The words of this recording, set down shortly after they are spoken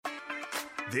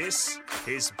This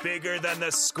is Bigger Than the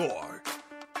Score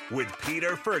with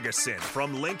Peter Ferguson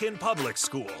from Lincoln Public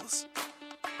Schools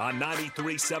on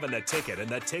 93.7 The Ticket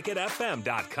and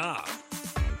theticketfm.com.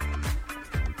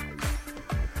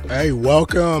 Hey,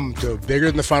 welcome to Bigger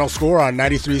Than the Final Score on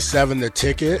 93.7 The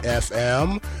Ticket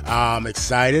FM. I'm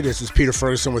excited. This is Peter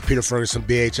Ferguson with Peter Ferguson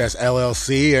BHS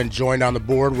LLC and joined on the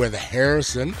board with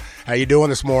Harrison. How you doing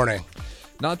this morning?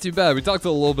 Not too bad. We talked a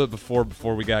little bit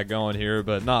before we got going here,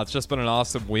 but no, it's just been an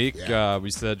awesome week. Yeah. We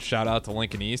said shout out to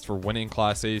Lincoln East for winning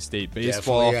Class A state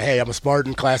baseball. Definitely. Hey, I'm a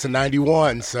Spartan, class of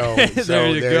 91, so there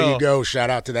you go.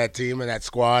 Shout out to that team and that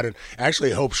squad, and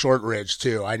actually Hope Shortridge,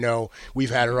 too. I know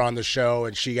we've had her on the show,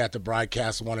 and she got to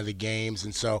broadcast one of the games,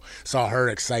 and so saw her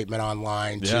excitement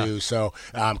online, too. So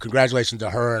congratulations to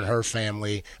her and her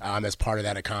family as part of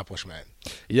that accomplishment.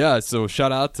 Yeah, so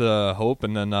shout out to Hope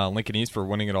and then Lincoln East for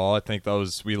winning it all. I think that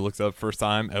was, we looked up first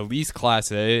time, at least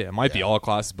Class A. It might be all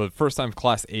classes, but first time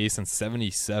Class A since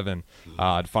 77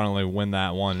 to finally win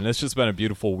that one. And it's just been a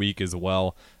beautiful week as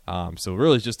well. So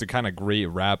really just a kind of great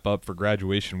wrap up for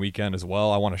graduation weekend as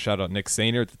well. I want to shout out Nick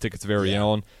Sainer at the Ticket's very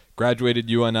own. Graduated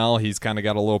UNL. He's kind of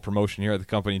got a little promotion here at the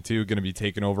company too. Going to be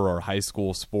taking over our high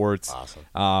school sports. Awesome.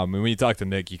 And when you talk to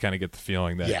Nick, you kind of get the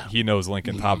feeling that he knows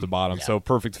Lincoln top to bottom. So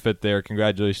perfect fit there.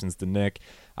 Congratulations to Nick.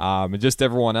 And just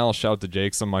everyone else. Shout out to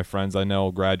Jake. Some of my friends I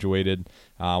know graduated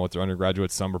with their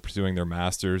undergraduate. Some are pursuing their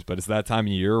masters. But it's that time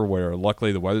of year where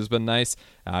luckily the weather's been nice.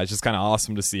 It's just kind of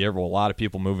awesome to see a lot of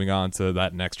people moving on to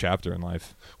that next chapter in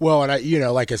life. Well,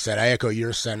 and like I said, I echo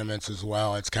your sentiments as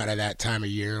well. It's kind of that time of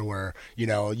year where,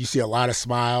 you see a lot of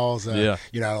smiles, a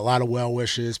lot of well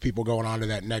wishes, people going on to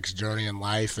that next journey in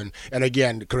life. And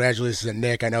again, congratulations to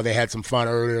Nick. I know they had some fun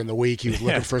earlier in the week. He was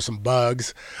looking for some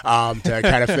bugs to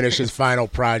kind of finish his final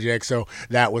project. So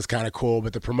that was kind of cool.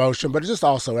 But the promotion, but just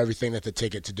also everything that the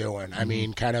Ticket's doing. I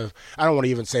mean, I don't want to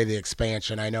even say the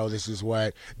expansion. I know this is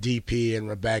what DP and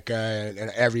Rebecca and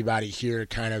everybody here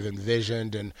kind of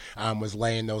envisioned and was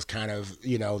laying those kind of,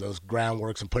 those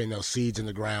groundworks and putting those seeds in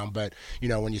the ground. But,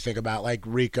 when you think about like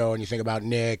Rico and you think about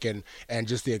Nick and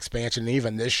just the expansion, and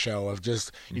even this show of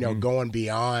just, going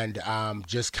beyond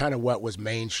just kind of what was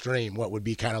mainstream, what would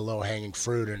be kind of low-hanging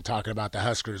fruit, and talking about the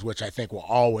Huskers, which I think will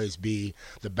always be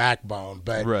the backbone.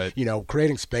 But,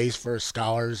 creating space for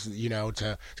scholars,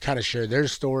 to kind of share their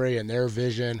story and their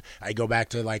vision. I go back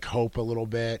to like Hope a little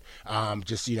bit,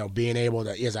 just, being able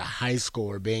to, as a high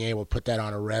schooler, being able to put that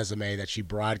on a resume that she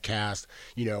broadcast,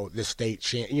 the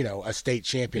state, a state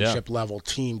championship level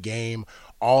team game,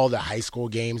 all the high school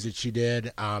games that she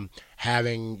did,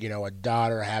 having, a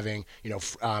daughter, having,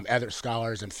 other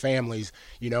scholars and families,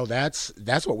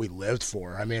 that's what we lived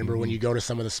for. I remember when you go to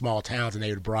some of the small towns and they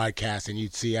would broadcast and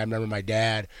you'd see, I remember my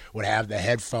dad would have the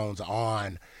headphones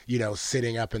on,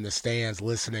 sitting up in the stands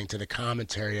listening to the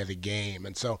commentary of the game.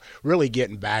 And so really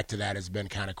getting back to that has been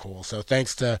kind of cool. So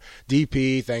thanks to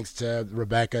DP, thanks to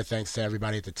Rebecca, thanks to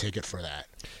everybody at the Ticket for that.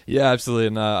 Yeah, absolutely.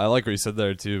 And I like what you said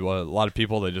there, too. A lot of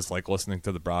people, they just like listening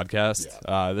to the broadcast.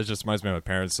 That just reminds me of my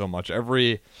parents so much.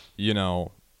 Every,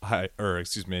 not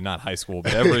high school,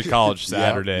 but every college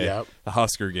Saturday, the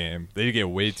Husker game, they get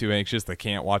way too anxious. They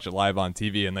can't watch it live on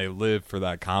TV, and they live for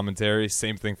that commentary.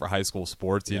 Same thing for high school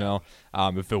sports,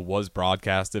 if it was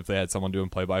broadcast, if they had someone doing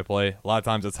play-by-play, a lot of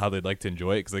times that's how they'd like to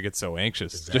enjoy it because they get so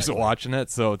anxious just watching it.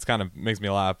 So it's kind of makes me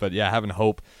laugh. But, having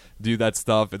Hope do that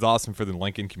stuff, it's awesome for the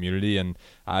Lincoln community. And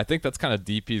I think that's kind of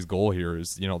DP's goal here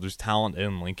is, there's talent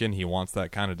in Lincoln. He wants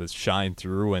that kind of to shine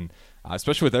through, and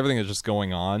especially with everything that's just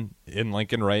going on in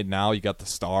Lincoln right now. You got the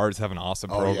Stars have an awesome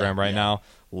program now.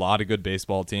 A lot of good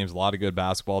baseball teams, a lot of good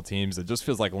basketball teams. It just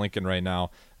feels like Lincoln right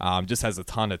now just has a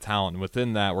ton of talent. And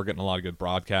within that, we're getting a lot of good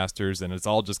broadcasters, and it's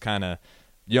all just kind of,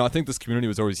 I think this community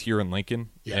was always here in Lincoln,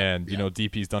 and,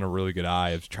 DP's done a really good eye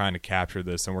of trying to capture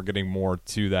this, and we're getting more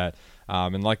to that.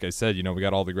 And like I said, we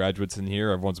got all the graduates in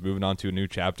here. Everyone's moving on to a new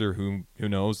chapter. Who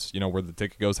knows, where the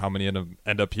Ticket goes, how many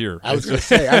end up here. I was going to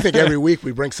say, I think every week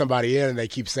we bring somebody in and they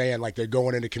keep saying like they're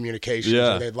going into communications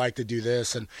or they'd like to do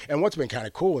this. And what's been kind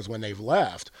of cool is when they've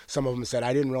left, some of them said,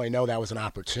 I didn't really know that was an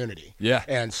opportunity. Yeah.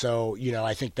 And so,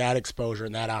 I think that exposure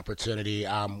and that opportunity,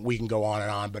 we can go on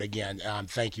and on. But again,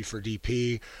 thank you for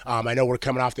DP. I know we're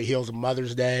coming off the heels of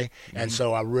Mother's Day. And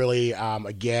so I really,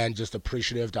 again, just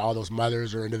appreciative to all those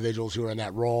mothers or individuals who are in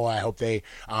that role. I hope they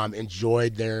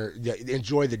enjoyed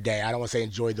the day. I don't want to say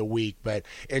enjoyed the week, but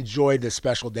enjoyed the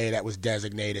special day that was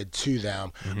designated to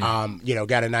them.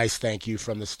 Got a nice thank you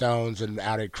from the Stones and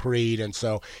out at Creed. And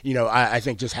so, I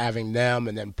think just having them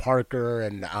and then Parker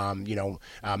and,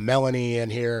 Melanie in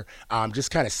here,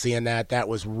 just kind of seeing that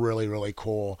was really, really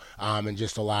cool in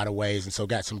just a lot of ways. And so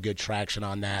got some good traction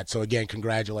on that. So again,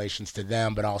 congratulations to them.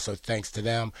 them, but also thanks to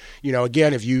them.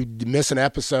 Again, if you miss an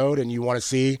episode and you want to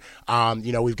see,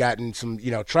 we've gotten some,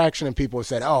 traction, and people have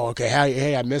said, oh, okay,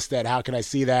 hey, I missed that. How can I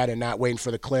see that? And not waiting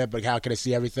for the clip, but how can I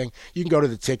see everything? You can go to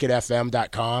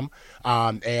theticketfm.com,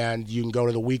 and you can go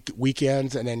to the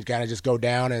weekends and then kind of just go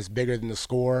down, and it's bigger than the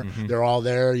score. Mm-hmm. They're all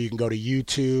there. You can go to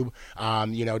YouTube,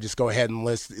 just go ahead and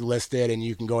list it, and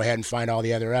you can go ahead and find all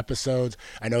the other episodes.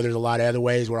 I know there's a lot of other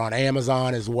ways. We're on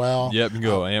Amazon as well. Yep, you can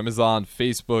go Amazon,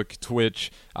 Facebook,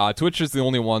 Twitch. Twitch is the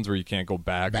only ones where you can't go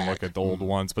back and look at the old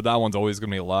ones, but that one's always going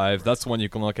to be live. That's the one you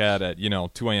can look at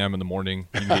 2 a.m. in the morning.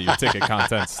 You can get your ticket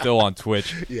content still on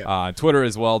Twitch. Yeah. Twitter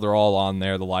as well. They're all on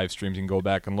there. The live streams, you can go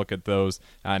back and look at those.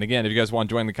 And again, if you guys want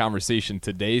to join the conversation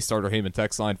today, Starter Heyman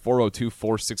text line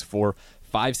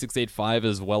 402-464-5685,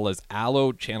 as well as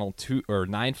Allo channel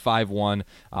 951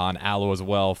 on Allo as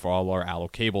well for all our Allo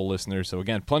cable listeners. So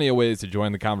again, plenty of ways to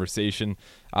join the conversation.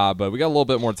 But we got a little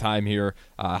bit more time here.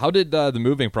 How did the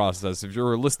moving process? If you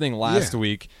were listening last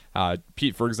week,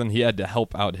 Pete Ferguson, he had to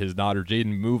help out his daughter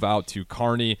Jaden move out to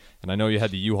Kearney, and I know you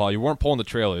had the U-Haul. You weren't pulling the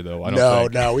trailer though. I don't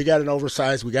think. No, we got an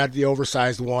oversized. We got the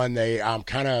oversized one. They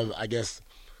kind of, I guess,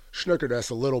 snookered us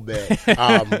a little bit.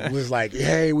 Was like,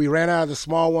 hey, we ran out of the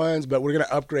small ones, but we're going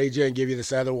to upgrade you and give you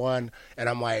this other one. And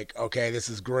I'm like, okay, this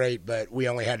is great, but we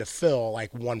only had to fill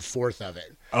like 1/4 of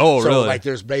it. Oh, so, really? Like,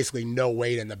 there's basically no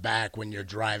weight in the back when you're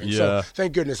driving. Yeah. So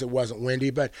thank goodness it wasn't windy,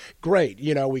 but great.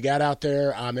 We got out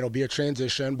there. It'll be a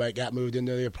transition, but got moved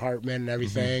into the apartment and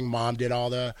everything. Mm-hmm. Mom did all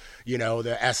the,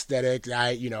 the aesthetics.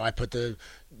 I put the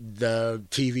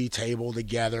TV table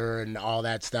together and all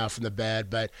that stuff in the bed,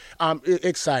 but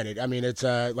excited. I mean, it's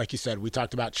like you said, we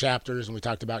talked about chapters and we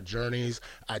talked about journeys.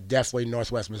 Definitely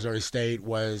Northwest Missouri State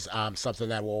was something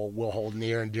that we'll hold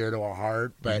near and dear to our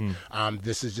heart, but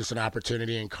this is just an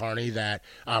opportunity in Kearney that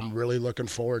I'm really looking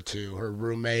forward to. Her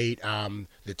roommate,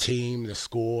 the team, the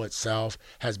school itself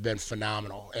has been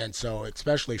phenomenal, and so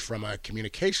especially from a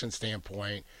communication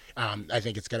standpoint, I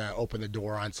think it's going to open the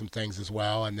door on some things as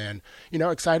well. And then,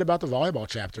 excited about the volleyball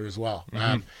chapter as well.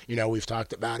 Mm-hmm. We've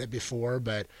talked about it before,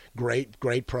 but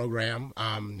great program.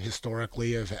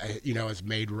 Historically, has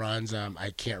made runs. I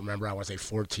can't remember. I want to say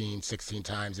 14, 16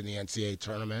 times in the NCAA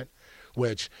tournament,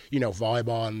 which,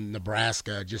 volleyball in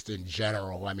Nebraska, just in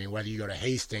general, I mean, whether you go to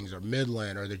Hastings or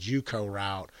Midland or the JUCO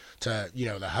route to,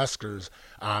 the Huskers,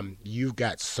 you've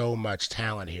got so much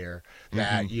talent here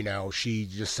that, she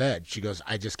just said, she goes,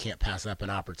 I just can't pass up an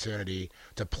opportunity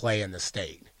to play in the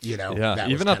state, Yeah,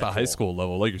 even at the high school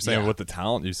level, like you're saying, with the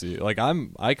talent you see. Like,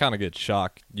 I kind of get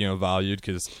shock, valued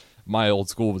because my old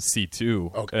school was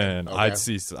C2, and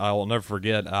I'll never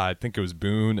forget, I think it was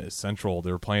Boone Central.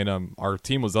 They were playing them. Our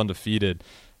team was undefeated.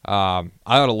 I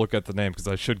ought to look at the name because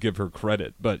I should give her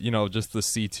credit, but just the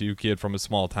C2 kid from a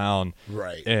small town,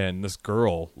 right? And this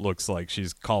girl looks like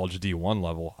she's college D1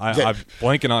 level. I'm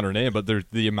blanking on her name, but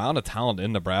the amount of talent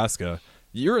in Nebraska.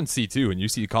 You're in C2 and you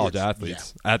see college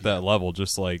athletes at that level,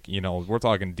 just like, we're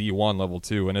talking D1 level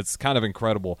 2, and it's kind of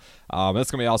incredible. That's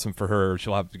going to be awesome for her.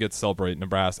 She'll have to get to celebrate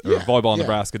Volleyball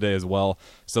Nebraska Day as well.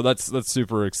 So that's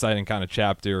super exciting kind of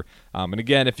chapter. And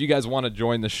again, if you guys want to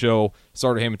join the show,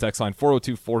 Starter Heyman text line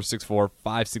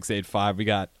 402-464-5685. We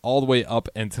got all the way up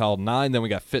until 9. Then we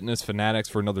got Fitness Fanatics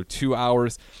for another 2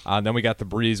 hours. Then we got The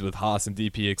Breeze with Haas and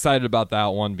DP. Excited about that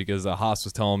one because Haas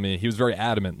was telling me he was very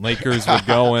adamant. Lakers would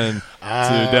go in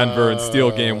to Denver and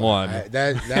steal game 1.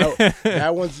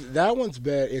 That one's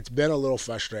been a little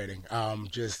frustrating. Are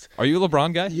you a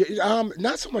LeBron guy?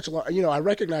 Not so much. I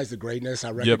recognize the greatness.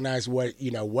 I recognize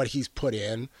what he's put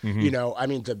in. Mm-hmm. I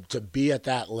mean, to be at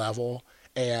that level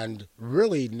and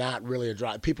really not really a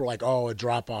drop. People are like, oh, a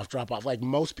drop off. Like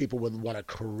most people would want a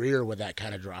career with that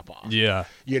kind of drop off. Yeah.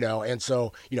 And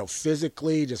so,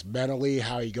 physically, just mentally,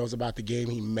 how he goes about the game,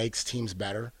 he makes teams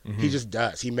better. Mm-hmm. He just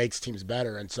does. He makes teams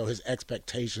better. And so his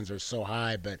expectations are so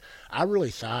high. But I really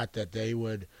thought that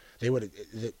the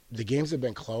games have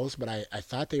been close, but I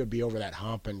thought they would be over that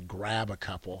hump and grab a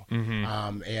couple.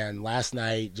 Mm-hmm. And last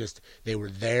night, they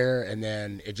were there, and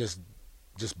then it just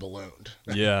ballooned.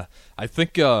 Yeah, I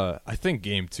think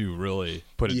game 2 really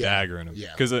put a dagger in him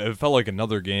because it felt like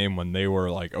another game when they were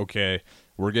like, okay,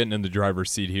 we're getting in the driver's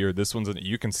seat here. This one's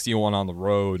you can see one on the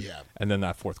road, and then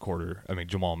that fourth quarter. I mean,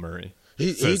 Jamal Murray,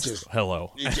 he just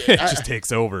hello, it just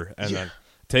takes over, and then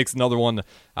takes another one.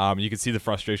 You can see the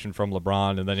frustration from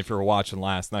LeBron, and then if you were watching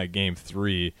last night, game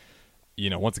 3.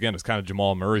 Once again, it's kind of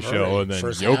Jamal Murray show, and then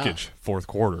Jokic, fourth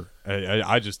quarter.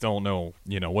 I just don't know,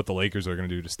 what the Lakers are going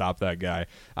to do to stop that guy.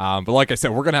 But like I said,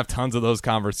 we're going to have tons of those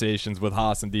conversations with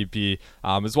Haas and DP,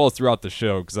 as well as throughout the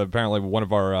show, because apparently one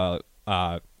of our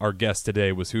our guest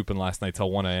today was hooping last night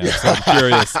till 1 a.m. So I'm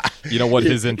curious, what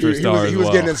his interests are. He was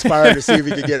getting inspired to see if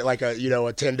he could get like a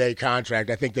 10-day contract.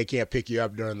 I think they can't pick you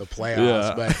up during the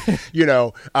playoffs,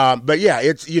 but yeah,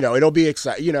 it's it'll be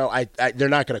exciting. They're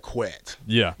not going to quit.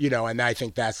 Yeah, and I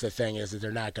think that's the thing is that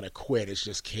they're not going to quit. It's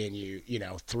just can you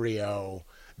 3-0.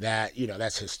 That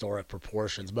that's historic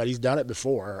proportions, but he's done it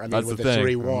before. I mean, that's with the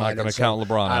 3-1, I'm not going to count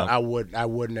LeBron out. I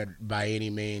wouldn't by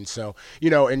any means. So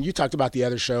and you talked about the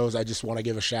other shows. I just want to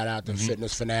give a shout out to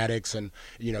Fitness Fanatics and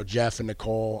Jeff and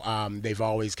Nicole. They've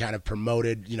always kind of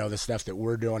promoted the stuff that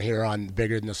we're doing here on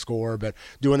Bigger Than the Score, but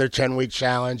doing their 10-week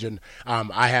challenge. And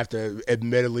I have to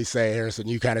admittedly say, Harrison,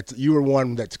 you were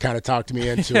one that kind of talked me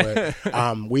into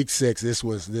it. Week 6, this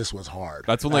was hard.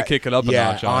 That's when they kick it up a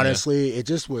notch. Honestly, it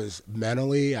just was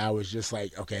mentally. I was just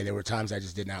like, okay, there were times I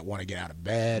just did not want to get out of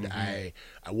bed. I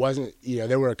wasn't,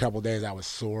 there were a couple of days I was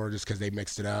sore just because they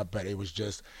mixed it up, but it was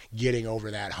just getting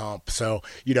over that hump. So,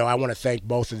 I want to thank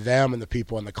both of them and the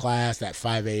people in the class, that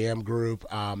 5 a.m. group.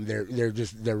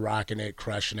 They're rocking it,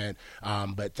 crushing it.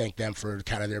 But thank them for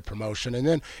kind of their promotion. And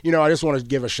then, I just want to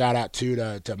give a shout out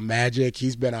to Magic.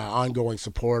 He's been an ongoing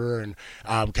supporter and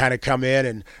kind of come in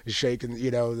and shaking,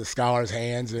 the scholars'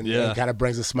 hands and kind of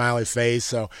brings a smiley face.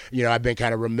 So, I've been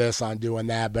kind of remiss on doing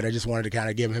that, but I just wanted to kind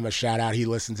of give him a shout out. He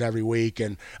listens every week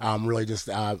and really just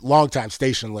long-time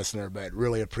station listener, but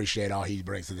really appreciate all he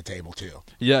brings to the table too.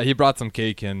 Yeah, he brought some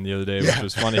cake in the other day, which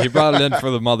was funny. He brought it in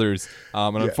for the mothers,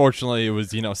 and unfortunately it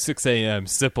was 6 a.m.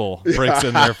 Sipple breaks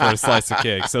in there for a slice of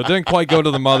cake, so it didn't quite go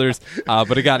to the mothers,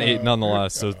 but it got ate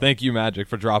nonetheless. So thank you, Magic,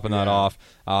 for dropping that off.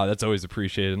 That's always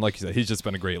appreciated, and like you said, he's just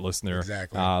been a great listener.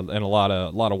 Exactly. And a lot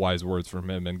of wise words from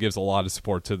him, and gives a lot of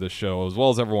support to the show as well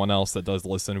as everyone else that does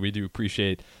listen. We do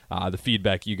appreciate the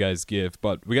feedback you guys give.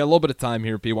 But we got a little bit of time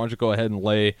here, Pete. Why don't you go ahead and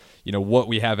lay what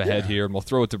we have ahead here, and we'll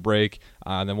throw it to break,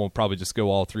 and then we'll probably just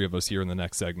go all three of us here in the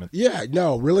next segment. Yeah,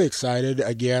 no, really excited.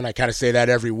 Again, I kind of say that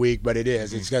every week, but it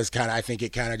is. It's because I think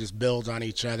it kind of just builds on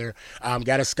each other.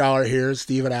 Got a scholar here,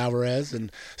 Steven Alvarez,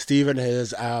 and Steven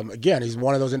is again, he's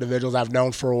one of those individuals I've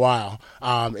known for a while,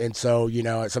 and so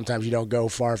sometimes you don't go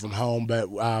far from home. But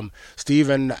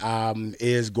Steven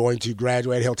is going to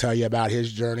graduate. He'll tell you about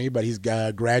his journey, but he's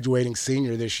graduating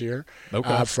senior this year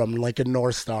from Lincoln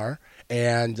North Star.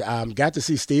 And got to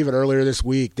see Steven earlier this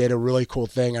week, did a really cool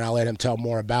thing, and I'll let him tell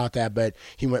more about that. But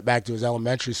he went back to his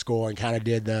elementary school and kind of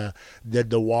did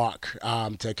the walk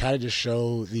to kind of just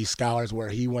show these scholars where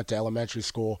he went to elementary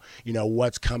school,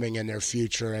 what's coming in their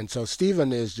future. And so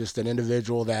Steven is just an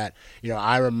individual that,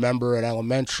 I remember at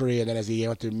elementary, and then as he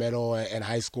went through middle and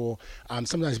high school,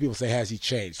 sometimes people say, has he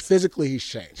changed? Physically, he's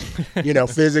changed.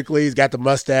 Physically, he's got the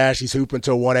mustache. He's hooping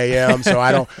till 1 a.m. So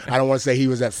I don't want to say he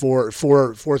was at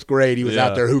fourth grade. He was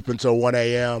out there hooping till 1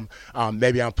 a.m.,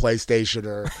 maybe on PlayStation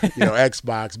or,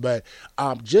 Xbox. But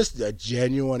just a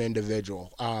genuine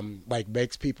individual,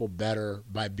 makes people better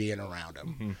by being around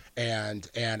him. Mm-hmm.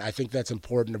 And I think that's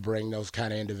important to bring those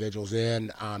kind of individuals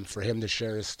in for him to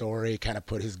share his story, kind of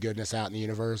put his goodness out in the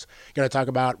universe. Going to talk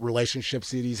about relationships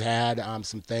that he's had,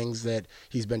 some things that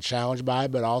he's been challenged by,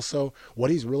 but also what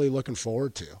he's really looking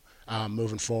forward to.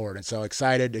 Moving forward. And so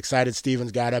excited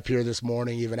Steven's got up here this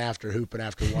morning, even after hooping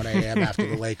after 1 a.m. after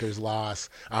the Lakers loss.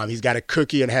 He's got a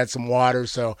cookie and had some water,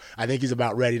 so I think he's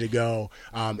about ready to go.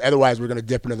 Otherwise, we're going to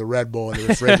dip into the Red Bull in the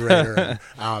refrigerator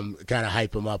and kind of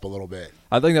hype him up a little bit.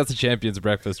 I think that's a champion's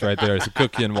breakfast right there. It's a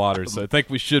cookie and water. So I think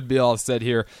we should be all set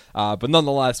here. But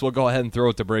nonetheless, we'll go ahead and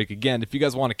throw it to break. Again, if you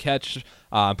guys want to catch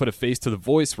put a face to the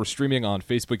voice, we're streaming on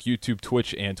Facebook, YouTube,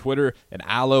 Twitch, and Twitter, and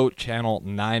Allo channel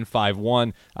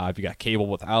 951. If you got cable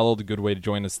with Allo, a good way to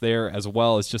join us there, as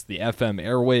well as just the FM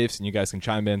airwaves, and you guys can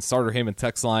chime in. Starter Heyman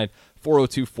text line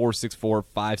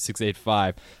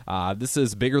 402-464-5685. This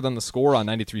is Bigger Than the Score on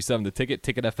 93.7 The Ticket,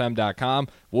 ticketfm.com.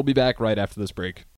 We'll be back right after this break.